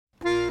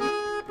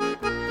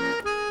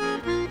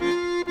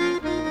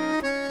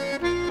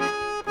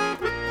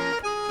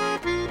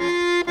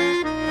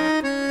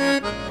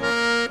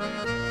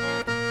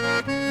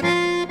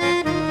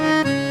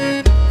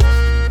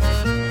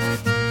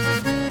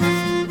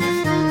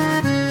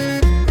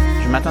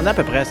m'attendais à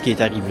peu près à ce qui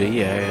est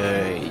arrivé.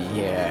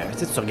 Tu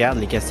sais, tu regardes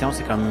les questions,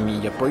 c'est comme il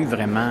n'y a pas eu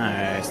vraiment...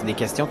 c'est des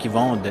questions qui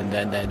vont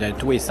de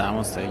tous les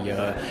sens.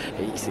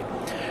 Tu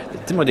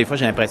sais, moi, des fois,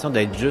 j'ai l'impression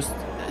d'être juste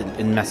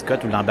une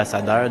mascotte ou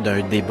l'ambassadeur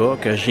d'un débat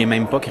que j'ai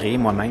même pas créé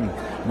moi-même.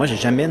 Moi, j'ai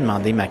jamais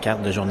demandé ma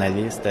carte de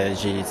journaliste.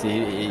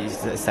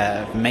 Ça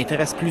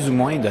m'intéresse plus ou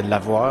moins de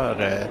l'avoir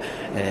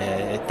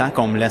tant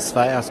qu'on me laisse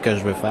faire ce que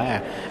je veux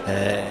faire.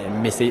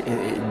 Mais c'est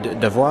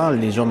de voir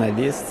les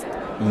journalistes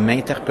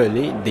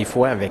m'interpeller, des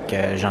fois avec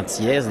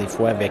gentillesse, des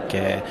fois avec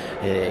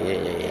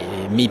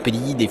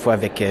mépris, des fois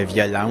avec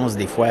violence,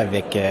 des fois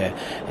avec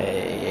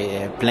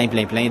plein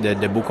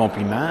de beaux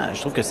compliments. Je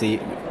trouve que c'est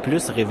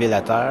plus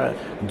révélateur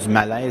du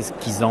malaise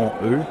qu'ils ont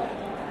eux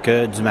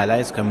que du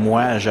malaise que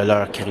moi je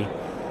leur crée.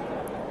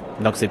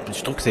 Donc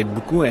je trouve que c'est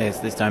beaucoup,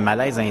 c'est un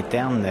malaise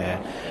interne.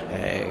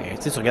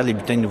 Tu sais, tu regardes les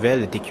bulletins de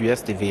nouvelles,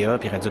 TQS, TVA,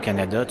 puis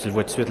Radio-Canada, tu le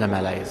vois tout de suite le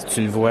malaise.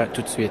 Tu le vois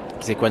tout de suite.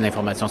 C'est quoi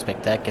l'information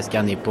spectacle, qu'est-ce qu'il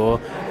n'y en est pas.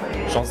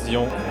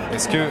 Dion,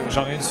 est-ce que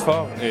Jean-René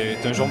Dufort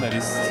est un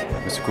journaliste?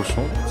 Monsieur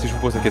Cauchon, si je vous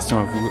pose la question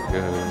à vous,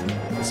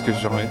 est-ce que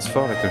Jean-René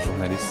Dufort est un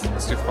journaliste?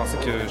 Est-ce que vous pensez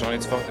que Jean-René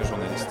Dufort est un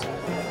journaliste?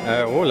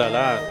 Oh là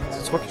là,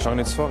 tu crois que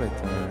Jean-René Dufort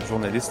est un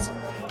journaliste?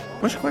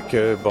 Moi, je crois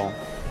que, bon...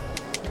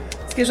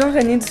 Est-ce que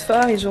Jean-René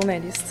Dufort est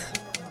journaliste?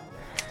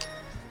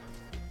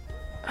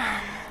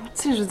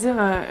 Tu sais, je veux dire,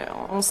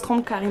 on se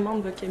trompe carrément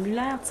de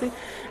vocabulaire, tu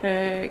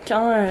sais.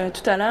 Quand,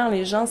 tout à l'heure,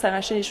 les gens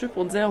s'arrachaient les cheveux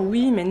pour dire «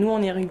 oui, mais nous,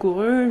 on est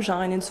rigoureux »,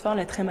 Jean-René Dufort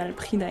l'a très mal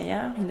pris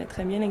d'ailleurs, il a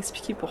très bien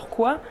expliqué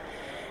pourquoi.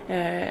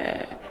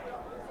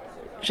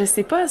 Je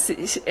sais pas,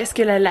 est-ce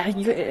que la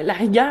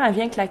rigueur, elle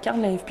vient avec la carte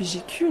de la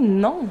FPJQ?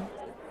 Non.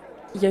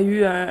 Il y a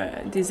eu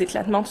des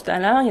éclatements tout à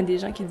l'heure. Il y a des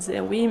gens qui disaient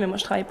 « oui, mais moi,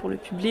 je travaille pour le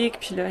public ».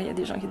 Puis là, il y a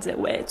des gens qui disaient «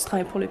 ouais, tu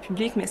travailles pour le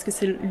public, mais est-ce que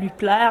c'est lui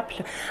plaire? » Puis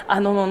là, « ah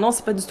non,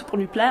 c'est pas du tout pour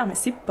lui plaire. » Mais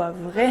c'est pas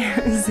vrai.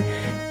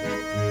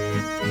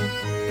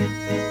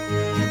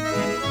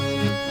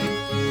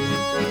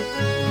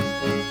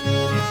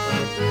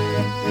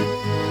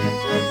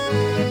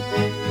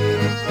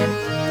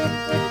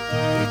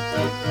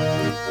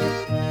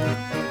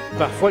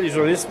 Parfois, les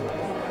journalistes,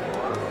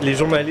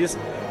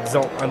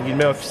 disons, entre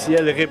guillemets,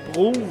 officiels,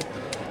 réprouvent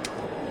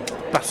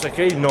parce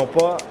qu'ils n'ont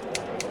pas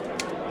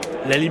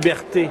la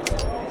liberté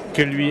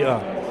que lui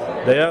a.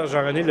 D'ailleurs,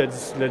 Jean-René l'a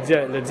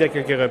dit à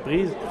quelques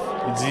reprises.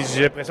 Il dit «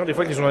 j'ai l'impression des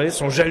fois que les journalistes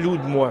sont jaloux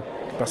de moi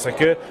parce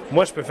que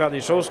moi, je peux faire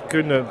des choses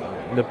qu'eux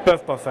ne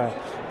peuvent pas faire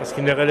parce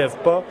qu'ils ne relèvent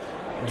pas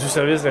du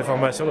service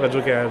d'information de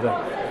Radio-Canada,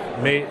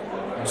 mais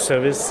du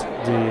service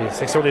des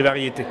sections des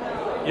variétés. »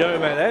 Il y a un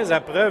malaise.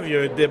 À preuve, il y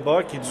a un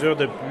débat qui dure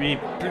depuis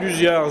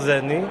plusieurs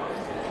années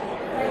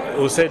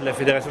au sein de la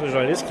Fédération des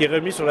journalistes qui est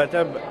remis sur la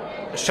table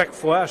chaque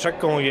fois, à chaque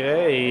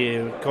congrès,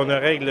 et qu'on ne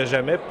règle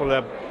jamais pour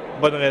la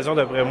bonne raison,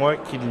 d'après moi,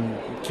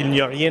 qu'il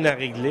n'y a rien à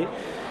régler,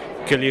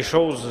 que les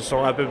choses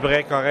sont à peu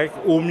près correctes,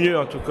 au mieux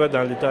en tout cas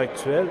dans l'état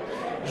actuel.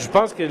 Je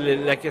pense que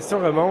la question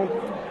remonte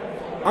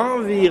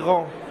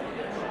environ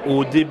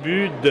au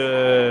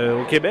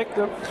Québec,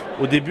 là,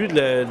 au début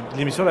de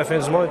l'émission de La fin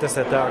du monde est à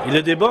 7 heures. Et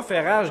le débat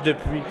fait rage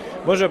depuis.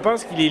 Moi, je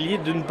pense qu'il est lié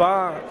d'une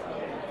part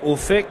au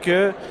fait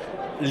que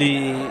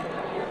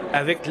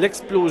avec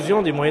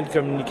l'explosion des moyens de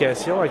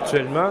communication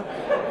actuellement,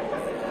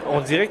 on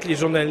dirait que les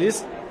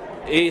journalistes,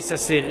 et ça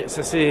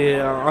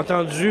s'est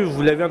entendu,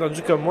 vous l'avez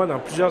entendu comme moi dans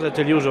plusieurs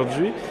ateliers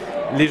aujourd'hui,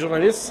 les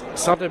journalistes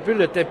sentent un peu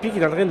le tapis qui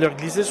est en train de leur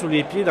glisser sous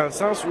les pieds dans le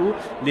sens où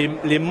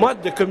les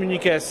modes de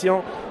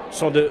communication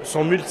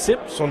sont multiples,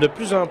 sont de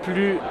plus en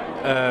plus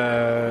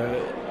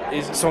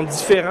sont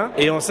différents,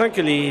 et on sent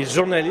que les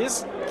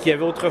journalistes qui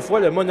avaient autrefois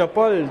le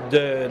monopole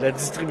de la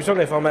distribution de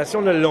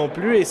l'information ne l'ont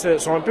plus et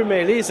sont un peu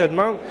mêlés et se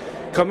demandent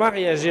comment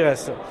réagir à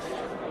ça.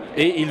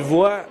 Et ils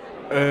voient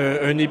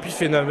un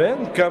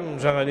épiphénomène comme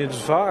Jean-René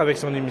Dufort avec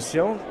son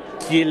émission,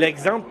 qui est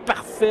l'exemple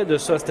parfait de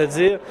ça,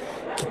 c'est-à-dire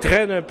qui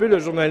traîne un peu le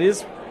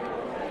journalisme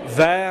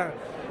vers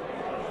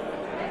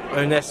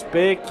un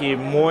aspect qui est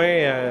moins...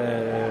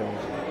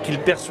 qu'ils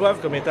perçoivent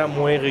comme étant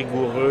moins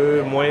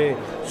rigoureux, moins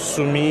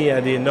soumis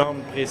à des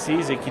normes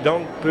précises et qui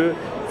donc peut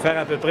faire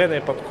à peu près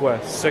n'importe quoi.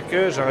 Ce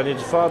que Jean-René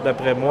Dufort,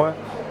 d'après moi,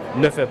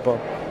 ne fait pas.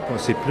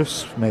 C'est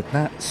plus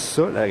maintenant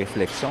ça, la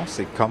réflexion,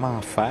 c'est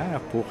comment faire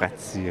pour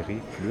attirer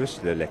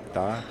plus le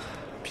lecteur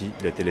puis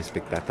le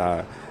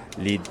téléspectateur.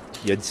 Il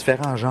y a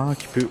différents genres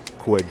qui peuvent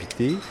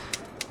cohabiter.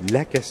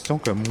 La question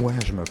que moi,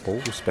 je me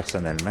pose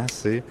personnellement,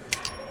 c'est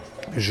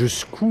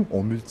jusqu'où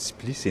on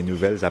multiplie ces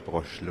nouvelles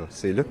approches-là.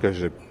 C'est là que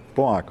je n'ai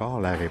pas encore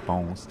la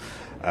réponse.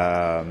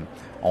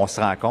 On se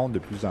rend compte de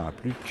plus en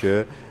plus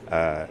que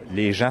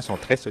les gens sont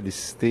très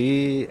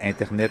sollicités.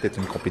 Internet est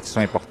une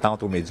compétition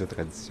importante aux médias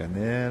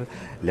traditionnels.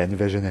 La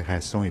nouvelle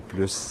génération est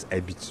plus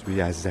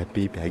habituée à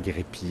zapper et à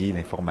grépiller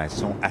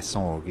l'information à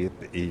son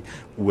rythme et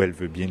où elle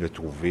veut bien le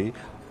trouver,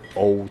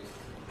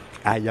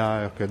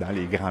 ailleurs que dans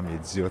les grands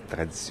médias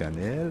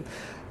traditionnels.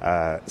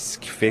 Ce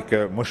qui fait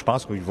que moi, je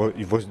pense qu'il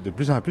va de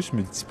plus en plus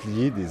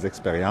multiplier des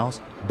expériences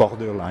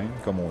borderline,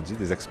 comme on dit,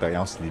 des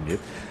expériences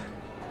limites.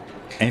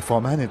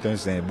 Infoman est un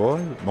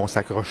symbole, mais on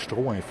s'accroche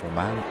trop à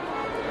Infoman.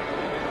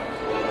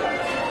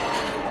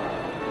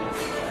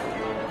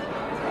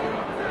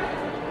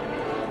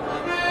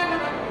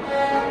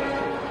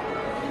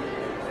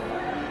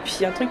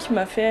 Puis un truc qui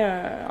m'a fait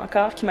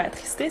qui m'a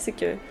attristé, c'est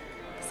que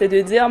c'est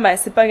de dire, ben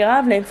c'est pas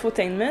grave,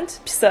 l'infotainment,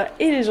 puis ça,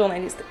 et les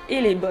journalistes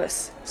et les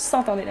boss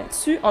s'entendaient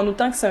là-dessus, en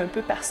autant que c'est un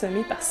peu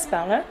parsemé par-ci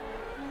par-là.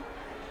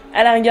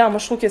 À la rigueur, moi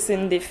je trouve que c'est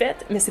une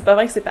défaite, mais c'est pas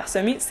vrai que c'est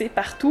parsemé, c'est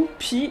partout.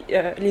 Puis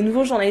les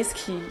nouveaux journalistes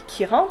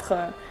qui rentrent,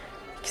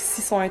 qui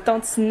sont un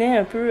tantinet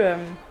un peu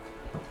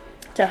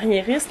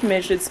carriéristes,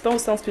 mais je le dis pas au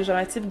sens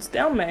péjoratif du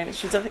terme, mais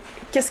je veux dire,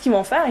 qu'est-ce qu'ils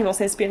vont faire? Ils vont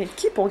s'inspirer de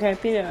qui pour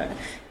grimper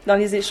dans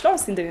les échelons?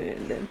 C'est de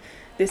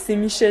ces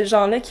Michel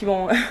Jean-là qui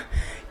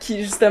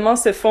justement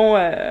se font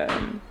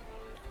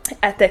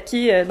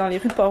attaquer dans les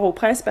rues de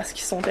Port-au-Prince parce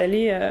qu'ils sont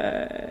allés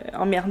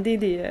emmerder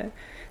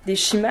des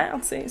chimères,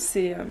 tu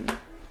sais,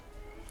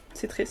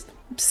 c'est triste.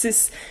 Puis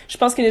je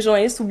pense que les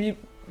journalistes oublient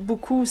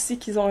beaucoup aussi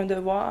qu'ils ont un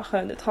devoir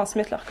de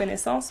transmettre leurs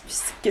connaissances. Puis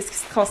qu'est-ce qu'ils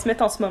se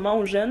transmettent en ce moment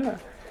aux jeunes?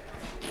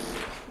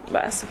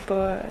 Ben, c'est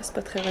pas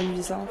très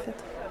reluisant, en fait.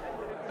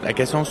 La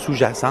question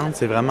sous-jacente,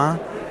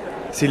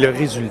 c'est le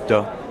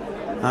résultat.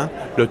 Hein?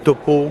 Le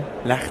topo,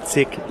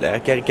 l'article,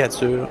 la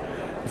caricature.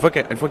 Une fois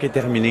qu'il est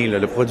terminé, là,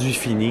 le produit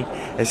fini,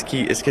 est-ce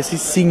que c'est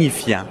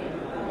signifiant?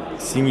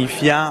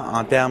 Signifiant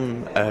en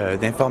termes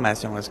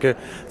d'information. Est-ce que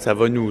ça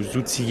va nous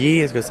outiller?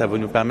 Est-ce que ça va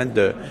nous permettre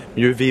de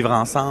mieux vivre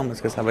ensemble?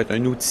 Est-ce que ça va être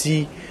un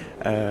outil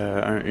qui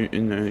a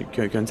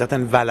une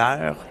certaine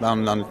valeur dans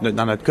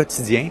notre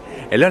quotidien?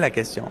 Et là, la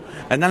question.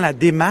 Maintenant, la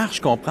démarche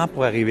qu'on prend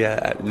pour arriver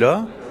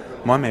là,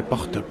 moi,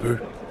 m'importe peu.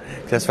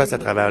 Que ça se fasse à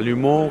travers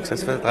l'humour, que ça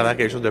se fasse à travers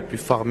quelque chose de plus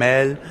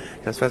formel,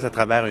 que ça se fasse à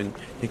travers une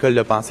école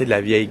de pensée de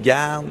la vieille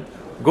garde.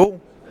 Go!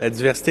 La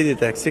diversité des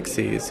tactiques,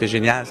 c'est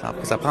génial,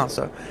 ça prend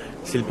ça.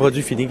 C'est le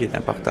produit fini qui est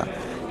important.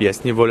 Puis à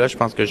ce niveau-là, je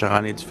pense que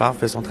Jean-René Dufort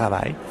fait son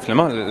travail.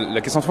 Finalement,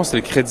 la question de fond, c'est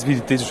la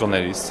crédibilité du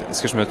journaliste.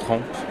 Est-ce que je me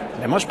trompe?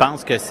 Mais moi, je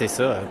pense que c'est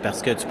ça,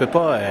 parce que tu peux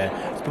pas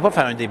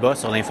faire un débat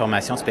sur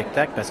l'information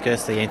spectacle parce que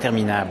c'est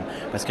interminable,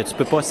 parce que tu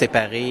peux pas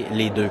séparer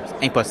les deux,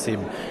 impossible.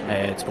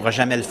 Tu pourras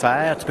jamais le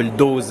faire. Tu peux le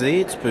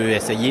doser, tu peux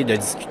essayer de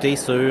discuter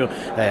sur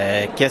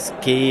qu'est-ce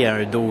qu'est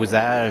un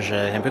dosage,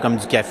 un peu comme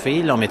du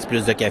café. Là, on met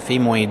plus de café,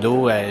 moins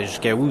d'eau,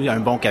 jusqu'à où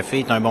un bon café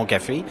est un bon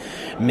café.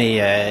 Mais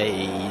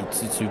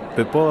tu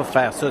peux pas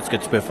faire ça. Ce que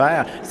tu peux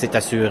faire, c'est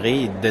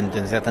t'assurer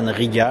d'une certaine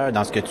rigueur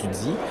dans ce que tu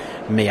dis.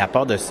 Mais à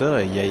part de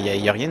ça, il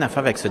y a rien à faire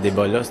avec ce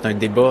débat-là. C'est un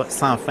débat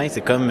sans fin.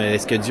 C'est comme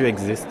est-ce que Dieu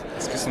existe?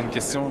 Est-ce que c'est une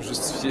question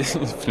justifiée,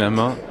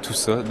 finalement, tout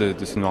ça, de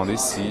se demander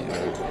si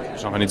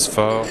Jean-René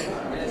Dufort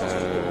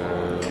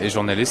est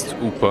journaliste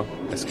ou pas?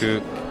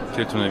 Quel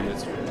est ton avis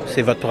là-dessus?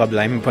 C'est votre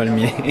problème, pas le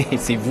mien.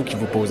 C'est vous qui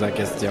vous posez la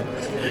question.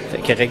 Fait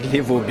que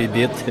réglez vos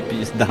bébites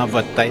puis dans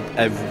votre tête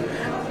à vous.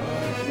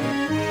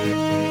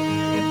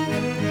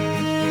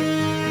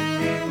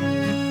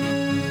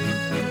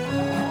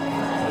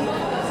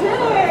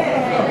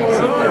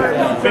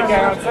 P45.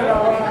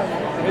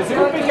 Mais c'est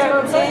quoi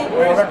P45?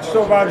 Avec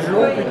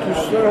Sauvageau et tout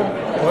ça.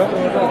 Ouais.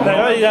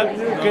 D'ailleurs,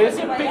 vous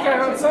connaissez le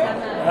P45?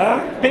 Hein?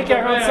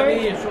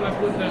 P45?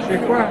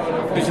 C'est quoi?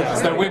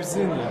 C'est un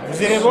webzine.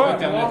 Vous irez voir?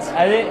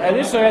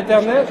 Allez sur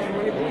Internet.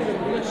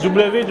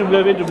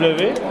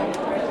 www.p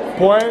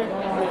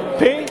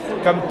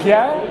comme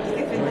Pierre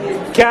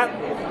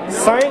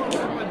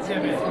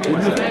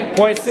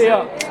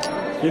 45.ca.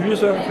 J'ai vu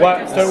ça. Ouais,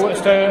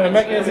 c'est un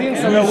magazine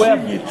sur le web.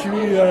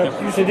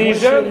 C'est des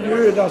jeunes.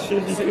 Dans ses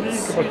écrits,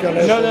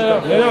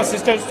 Non,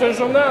 c'est un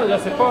journal, là.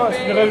 C'est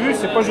une revue,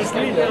 c'est pas juste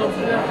lui, là.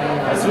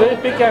 Si vous avez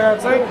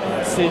P45,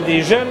 c'est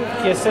des jeunes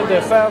qui essaient de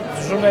faire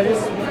du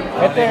journalisme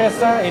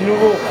intéressant et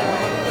nouveau.